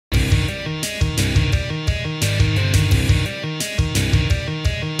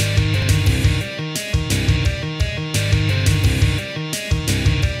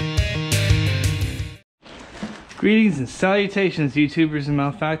Greetings and salutations, YouTubers and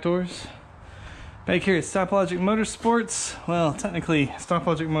malefactors. Back here at Stop Logic Motorsports. Well, technically, Stop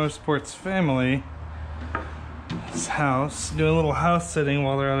Logic Motorsports family. This house, doing a little house sitting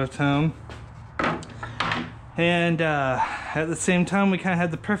while they're out of town. And at the same time, we kind of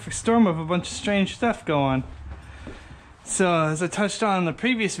had the perfect storm of a bunch of strange stuff go on. So, as I touched on in the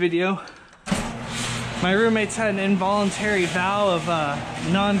previous video, my roommates had an involuntary vow of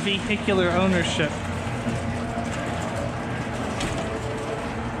non-vehicular ownership.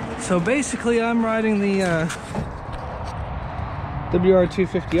 So basically, I'm riding the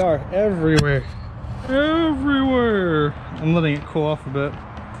WR250R everywhere. Everywhere! I'm letting it cool off a bit.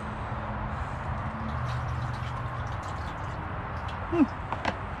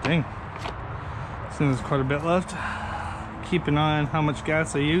 Dang. So there's quite a bit left. Keep an eye on how much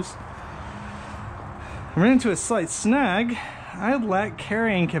gas I use. I ran into a slight snag. I lack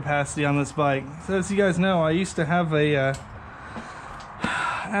carrying capacity on this bike. So as you guys know, I used to have a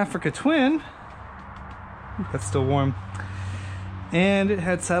Africa Twin. That's still warm. And it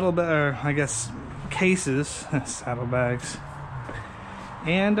had cases, saddlebags.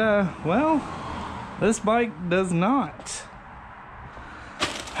 And well, this bike does not.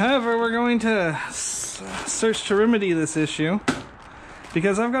 However, we're going to search to remedy this issue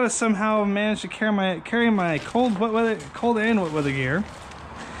because I've got to somehow manage to carry my cold and wet weather gear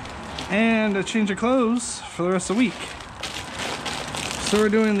and a change of clothes for the rest of the week. So we're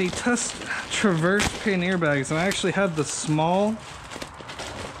doing the Tusk Traverse Pannier bags, and I actually had the small,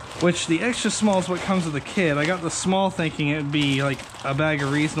 which the extra small is what comes with the kit. I got the small thinking it would be like a bag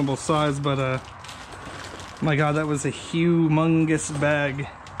of reasonable size, but my god, that was a humongous bag.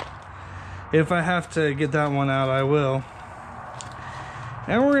 If I have to get that one out, I will.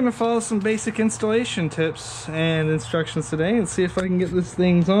 And we're going to follow some basic installation tips and instructions today and see if I can get these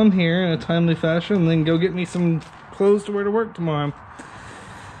things on here in a timely fashion and then go get me some clothes to wear to work tomorrow.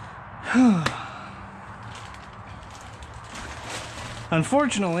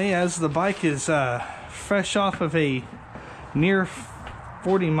 Unfortunately, as the bike is fresh off of a near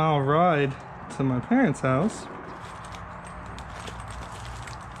 40-mile ride to my parents' house,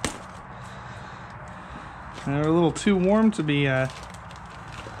 and they're a little too warm to be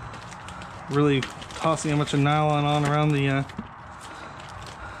really tossing a bunch of nylon on around the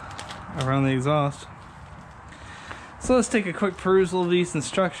exhaust. So let's take a quick perusal of these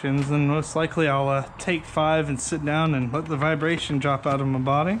instructions, and most likely I'll take 5 and sit down and let the vibration drop out of my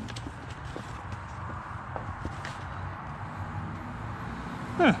body.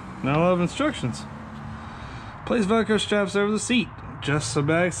 Now I'll have instructions. Place Velcro straps over the seat, just so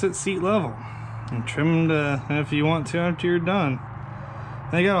bags sit seat level, and trim them if you want to after you're done.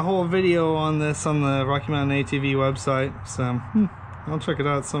 I got a whole video on this on the Rocky Mountain ATV website, so I'll check it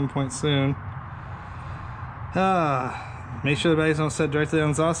out at some point soon. Make sure the bags don't set directly on the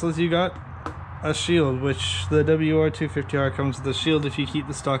exhaust unless you got a shield, which the WR250R comes with a shield if you keep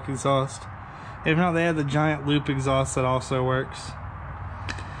the stock exhaust. If not, they have the giant loop exhaust that also works.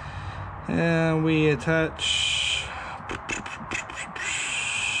 And we attach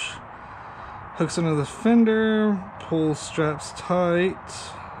hooks under the fender, pull straps tight.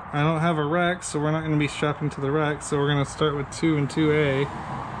 I don't have a rack, so we're not going to be strapping to the rack, so we're going to start with 2 and 2A.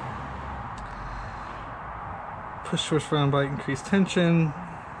 Push towards front bike, increase tension,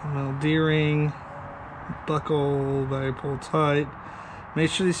 little D-ring, buckle, bag pull tight. Make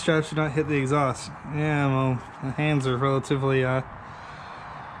sure these straps do not hit the exhaust. Yeah, well, my hands are relatively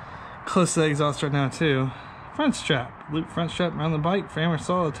close to the exhaust right now too. Front strap, loop front strap around the bike, frame or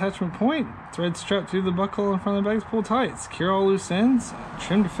solid attachment point, thread strap through the buckle in front of the bags, pull tight, secure all loose ends,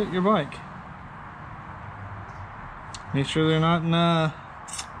 trim to fit your bike. Make sure they're not in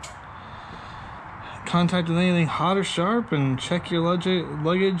contact with anything hot or sharp, and check your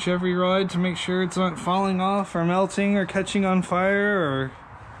luggage every ride to make sure it's not falling off or melting or catching on fire or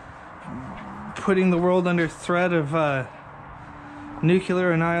putting the world under threat of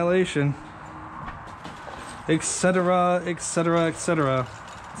nuclear annihilation, etc., etc., etc.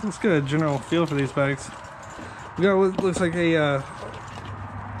 So let's get a general feel for these bags. We got what looks like a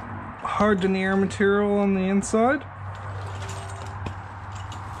hard denier material on the inside.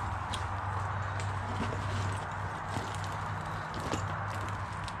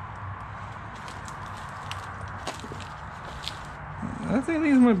 I think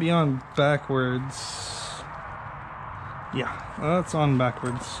these might be on backwards. Yeah, that's on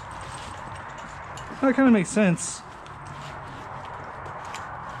backwards. That kind of makes sense.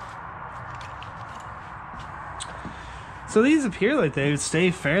 So these appear like they would stay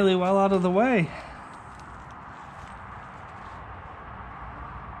fairly well out of the way.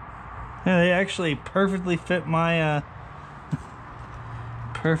 Yeah, they actually perfectly fit my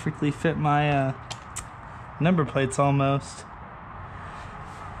number plates almost.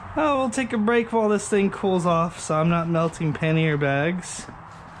 Oh, we'll take a break while this thing cools off so I'm not melting pannier bags.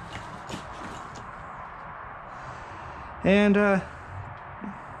 And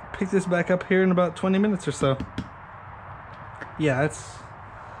pick this back up here in about 20 minutes or so. Yeah, it's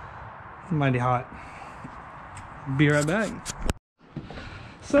mighty hot. Be right back.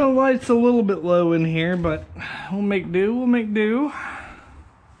 So light's a little bit low in here, but we'll make do, we'll make do.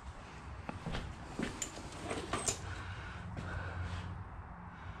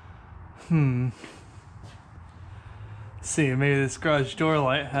 Let's see, maybe this garage door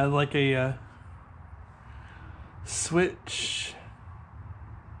light had like a switch.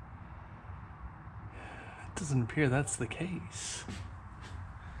 It doesn't appear that's the case.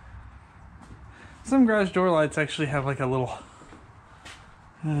 Some garage door lights actually have like a little...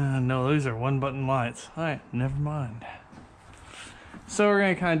 no, those are one button lights. Alright, never mind. So we're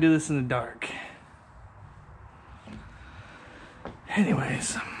going to kind of do this in the dark.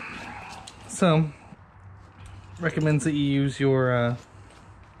 Anyways. So, recommends that you use your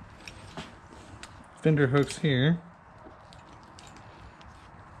fender hooks here.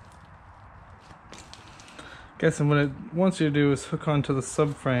 Guessing what it wants you to do is hook onto the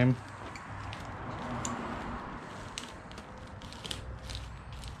subframe.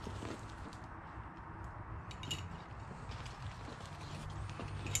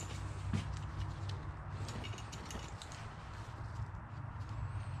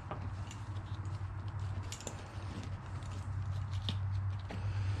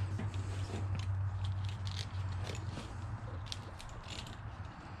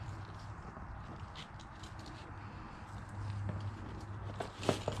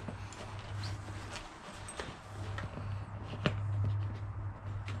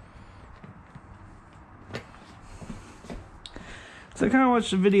 So I kind of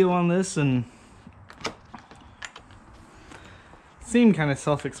watched a video on this and it seemed kind of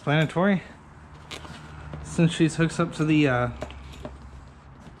self-explanatory. Since she's hooks up to the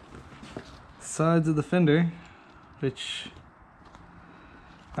sides of the fender, which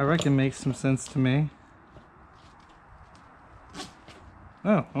I reckon makes some sense to me.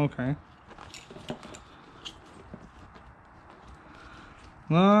 Oh, okay.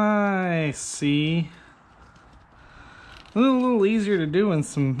 I see. A little easier to do in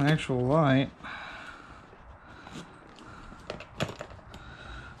some actual light.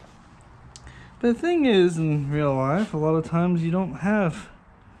 But the thing is, in real life, a lot of times you don't have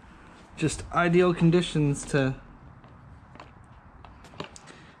just ideal conditions to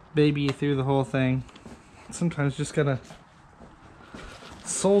baby you through the whole thing. Sometimes you just gotta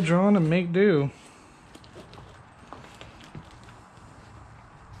soldier on and make do.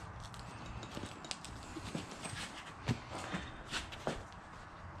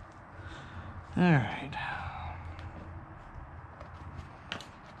 All right.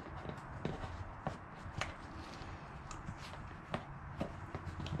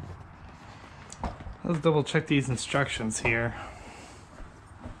 Let's double check these instructions here.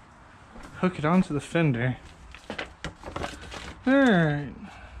 Hook it onto the fender. All right.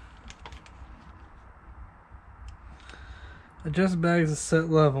 Adjust bags to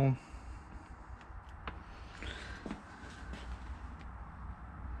set level.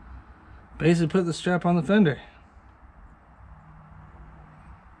 Basically put the strap on the fender.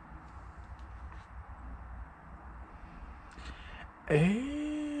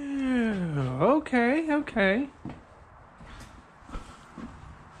 Ew, okay.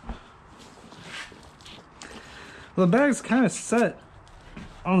 Well, the bag's kind of set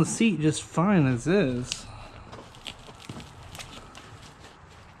on the seat just fine as is.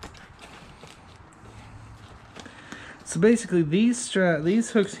 So basically these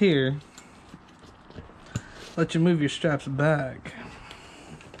hooks here let you move your straps back.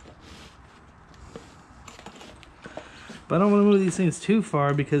 But I don't want to move these things too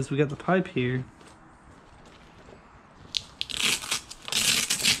far because we got the pipe here.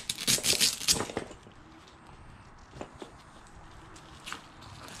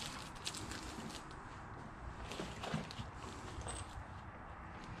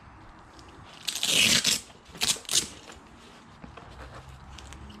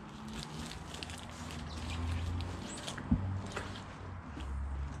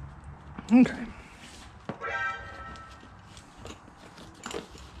 Okay.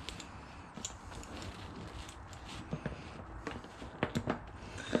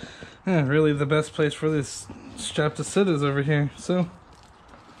 Yeah, really the best place for this strap to sit is over here, so.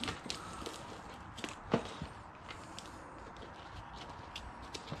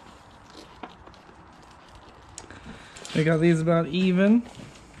 We got these about even.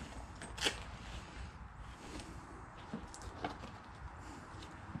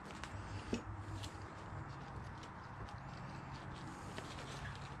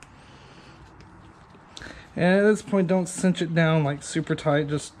 And at this point, don't cinch it down like super tight,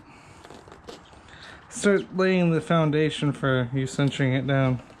 just start laying the foundation for you cinching it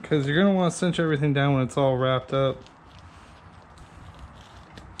down, because you're going to want to cinch everything down when it's all wrapped up.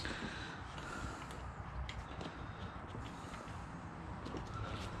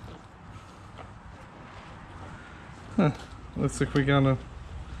 Huh, looks like we got a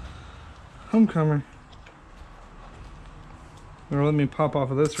homecomer. Or let me pop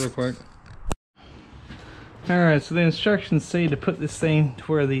off of this real quick. Alright, so the instructions say to put this thing to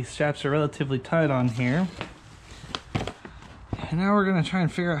where the straps are relatively tight on here. And now we're going to try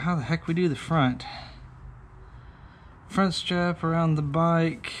and figure out how the heck we do the front. Front strap around the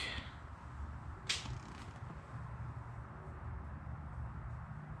bike.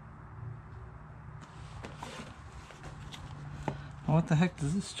 Well, what the heck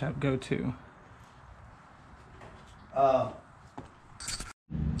does this strap go to?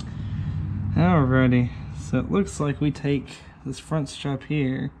 Alrighty, so it looks like we take this front strap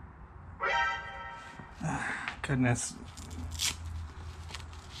here. Goodness.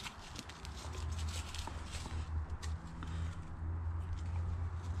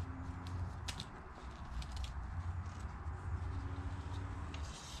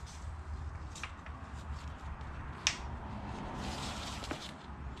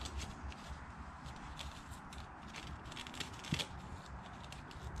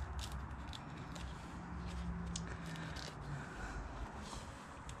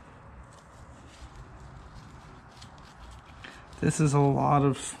 This is a lot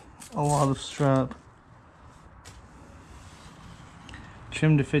of strap.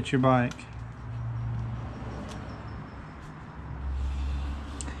 Trim to fit your bike.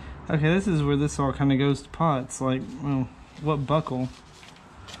 Okay, this is where this all kind of goes to pot. It's like, well, what buckle?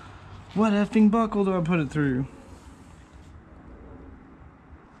 What effing buckle do I put it through?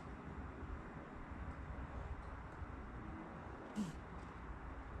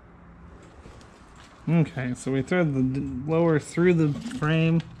 Okay, so we thread the lower through the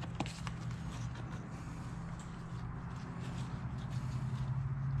frame.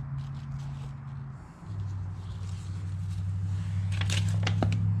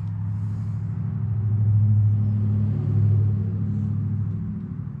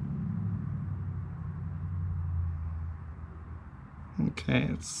 Okay,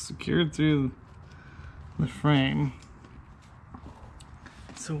 it's secured through the frame.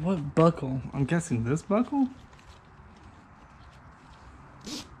 So what buckle? I'm guessing this buckle?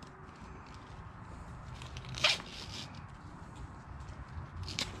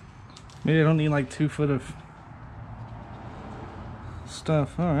 Maybe I don't need like 2 foot of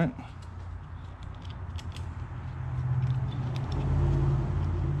stuff. Alright.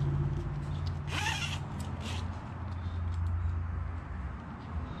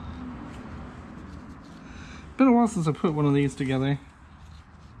 Been a while since I put one of these together.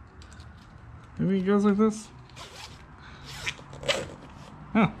 Maybe it goes like this?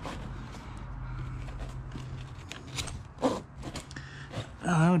 Oh.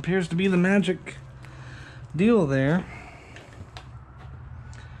 That appears to be the magic deal there.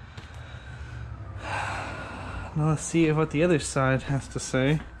 Now let's see what the other side has to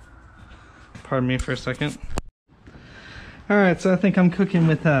say. Pardon me for a second. Alright, so I think I'm cooking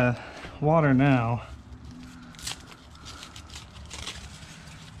with water now.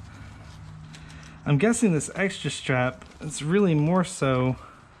 I'm guessing this extra strap is really more so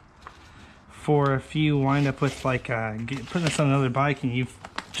for if you wind up with like putting this on another bike and you've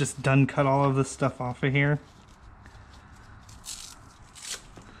just done cut all of this stuff off of here.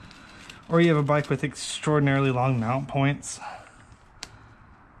 Or you have a bike with extraordinarily long mount points.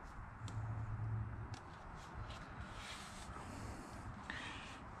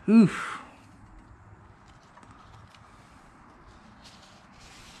 Oof.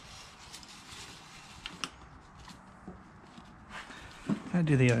 I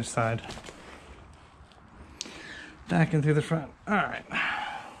do the other side. Back and through the front. Alright.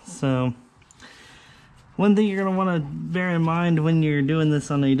 So, one thing you're going to want to bear in mind when you're doing this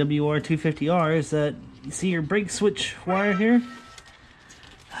on a WR250R is that you see your brake switch wire here?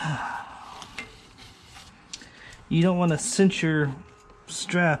 You don't want to cinch your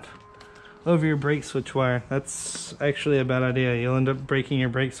strap over your brake switch wire. That's actually a bad idea. You'll end up breaking your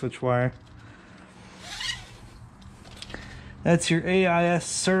brake switch wire. That's your AIS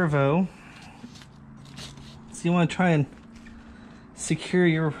servo. So you want to try and secure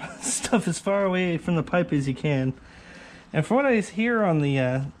your stuff as far away from the pipe as you can. And from what I hear on the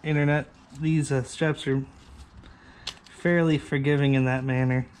internet, these straps are fairly forgiving in that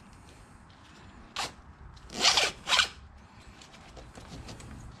manner.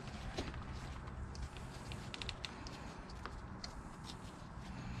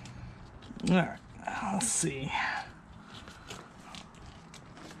 Alright, let's see.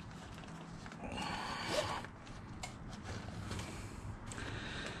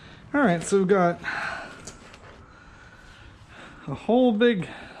 Alright, so we've got a whole big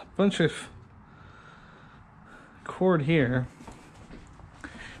bunch of cord here.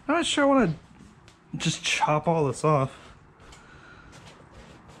 I'm not sure I want to just chop all this off.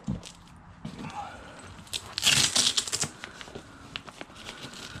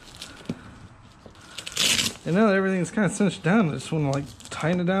 And now that everything's kind of cinched down, I just want to like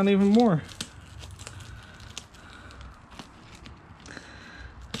tighten it down even more.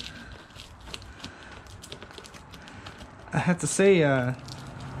 I have to say,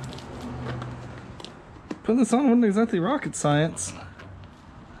 putting this on wasn't exactly rocket science.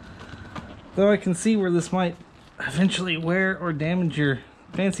 Though I can see where this might eventually wear or damage your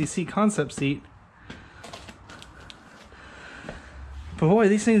fancy seat concept seat. But boy,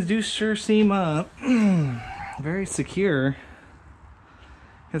 these things do sure seem very secure.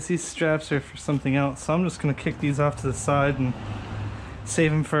 Because these straps are for something else. So I'm just going to kick these off to the side and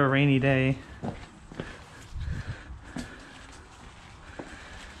save them for a rainy day.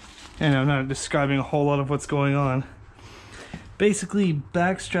 And I'm not describing a whole lot of what's going on. Basically,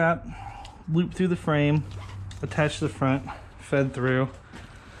 back strap, loop through the frame, attach to the front, fed through.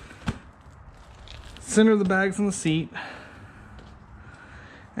 Center the bags on the seat.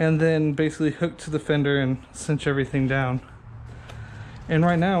 And then basically hook to the fender and cinch everything down. And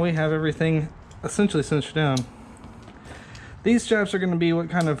right now we have everything essentially cinched down. These straps are going to be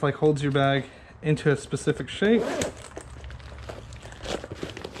what kind of like holds your bag into a specific shape.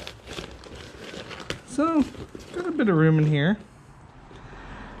 So, got a bit of room in here.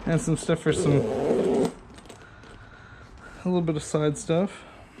 And some stuff for a little bit of side stuff.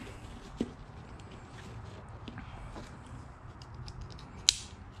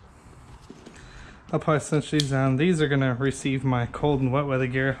 I'll probably cinch these down. These are going to receive my cold and wet weather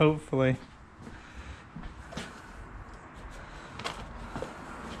gear, hopefully.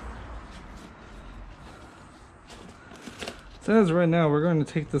 So as of right now, we're going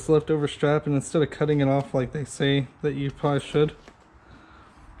to take this leftover strap and instead of cutting it off like they say that you probably should,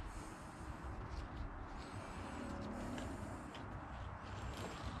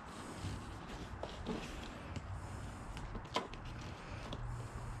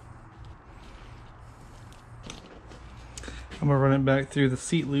 I'm going to run it back through the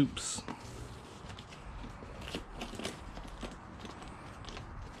seat loops.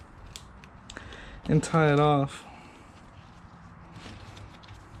 And tie it off.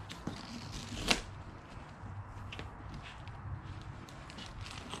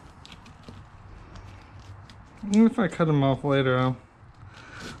 And if I cut them off later,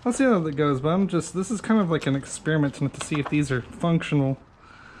 I'll see how that goes, but this is kind of like an experiment to see if these are functional.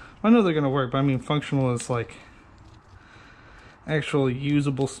 I know they're going to work, but I mean functional is like actual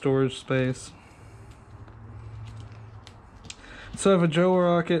usable storage space. So I have a Joe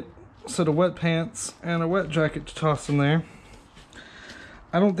Rocket, set of wet pants, and a wet jacket to toss in there.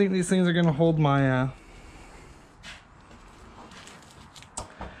 I don't think these things are going to hold my, I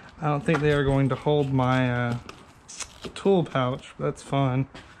don't think they are going to hold my tool pouch. That's fun.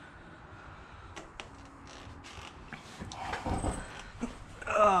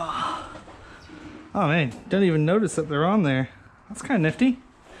 Oh man, don't even notice that they're on there. That's kind of nifty.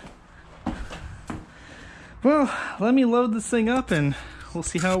 Well, let me load this thing up and we'll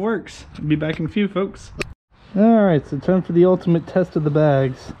see how it works. I'll be back in a few, folks. Alright, so time for the ultimate test of the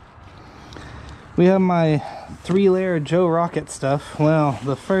bags. We have my 3-layer Joe Rocket stuff. Well,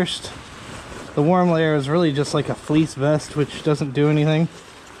 the warm layer is really just like a fleece vest, which doesn't do anything.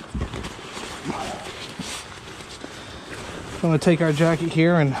 I'm going to take our jacket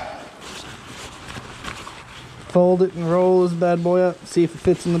here and fold it and roll this bad boy up, see if it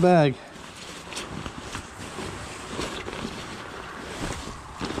fits in the bag.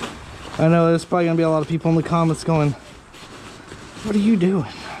 I know there's probably going to be a lot of people in the comments going, "What are you doing?"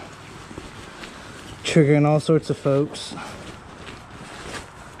 Triggering all sorts of folks.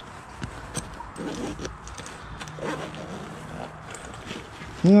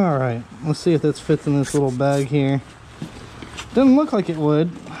 Alright, let's see if this fits in this little bag here. Doesn't look like it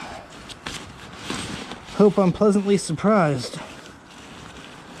would. Hope I'm pleasantly surprised.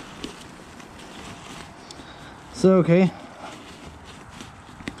 So, okay.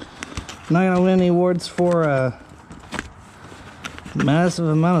 Not gonna win any awards for Massive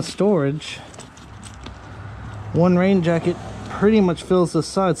amount of storage. One rain jacket pretty much fills this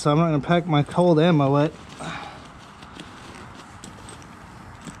side, so I'm not going to pack my cold and my wet.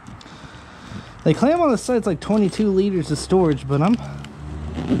 They claim on the site it's like 22 liters of storage, but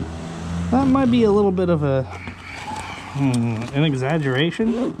that might be a little bit of an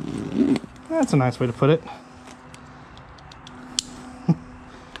exaggeration. That's a nice way to put it.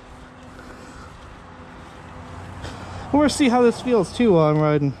 We'll see how this feels too while I'm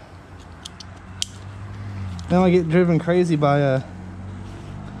riding. Then I get driven crazy by oh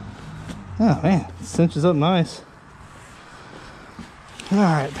man, it cinches up nice.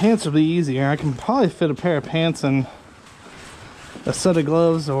 Alright, pants will be easier. I can probably fit a pair of pants and a set of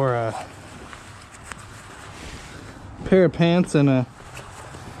gloves, or a pair of pants and a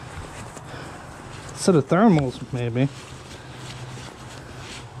set of thermals maybe.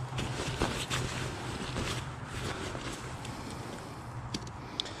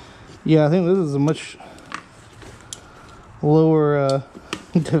 Yeah, I think this is a much lower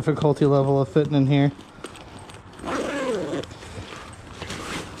difficulty level of fitting in here.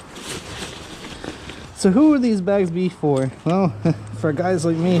 So who would these bags be for? Well, for guys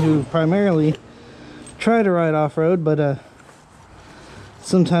like me who primarily try to ride off-road, but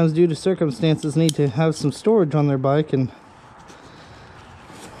sometimes due to circumstances need to have some storage on their bike. And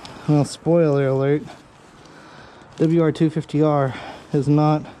well, spoiler alert, WR250R is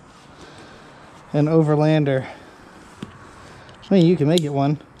not an overlander. I mean, you can make it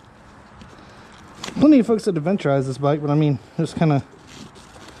one. Plenty of folks that adventurize this bike, but I mean, just kind of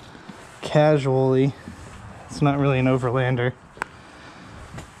casually, it's not really an overlander.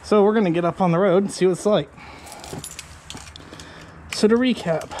 So we're gonna get up on the road and see what it's like. So to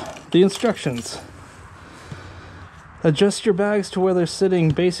recap, the instructions: adjust your bags to where they're sitting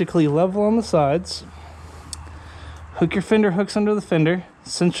basically level on the sides. Hook your fender hooks under the fender,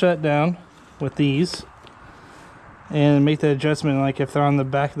 cinch that down with these, and make the adjustment like if they're on the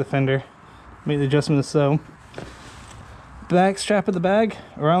back of the fender. Make the adjustment as so. Back strap of the bag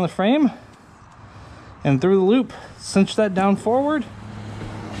around the frame and through the loop, cinch that down forward.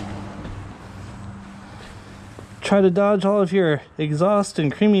 Try to dodge all of your exhaust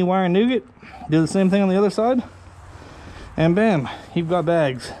and creamy wire nougat. Do the same thing on the other side, and bam, you've got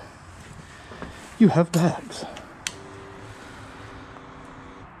bags. You have bags.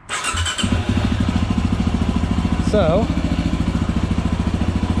 So,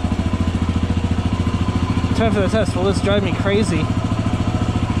 time for the test. Will this drive me crazy?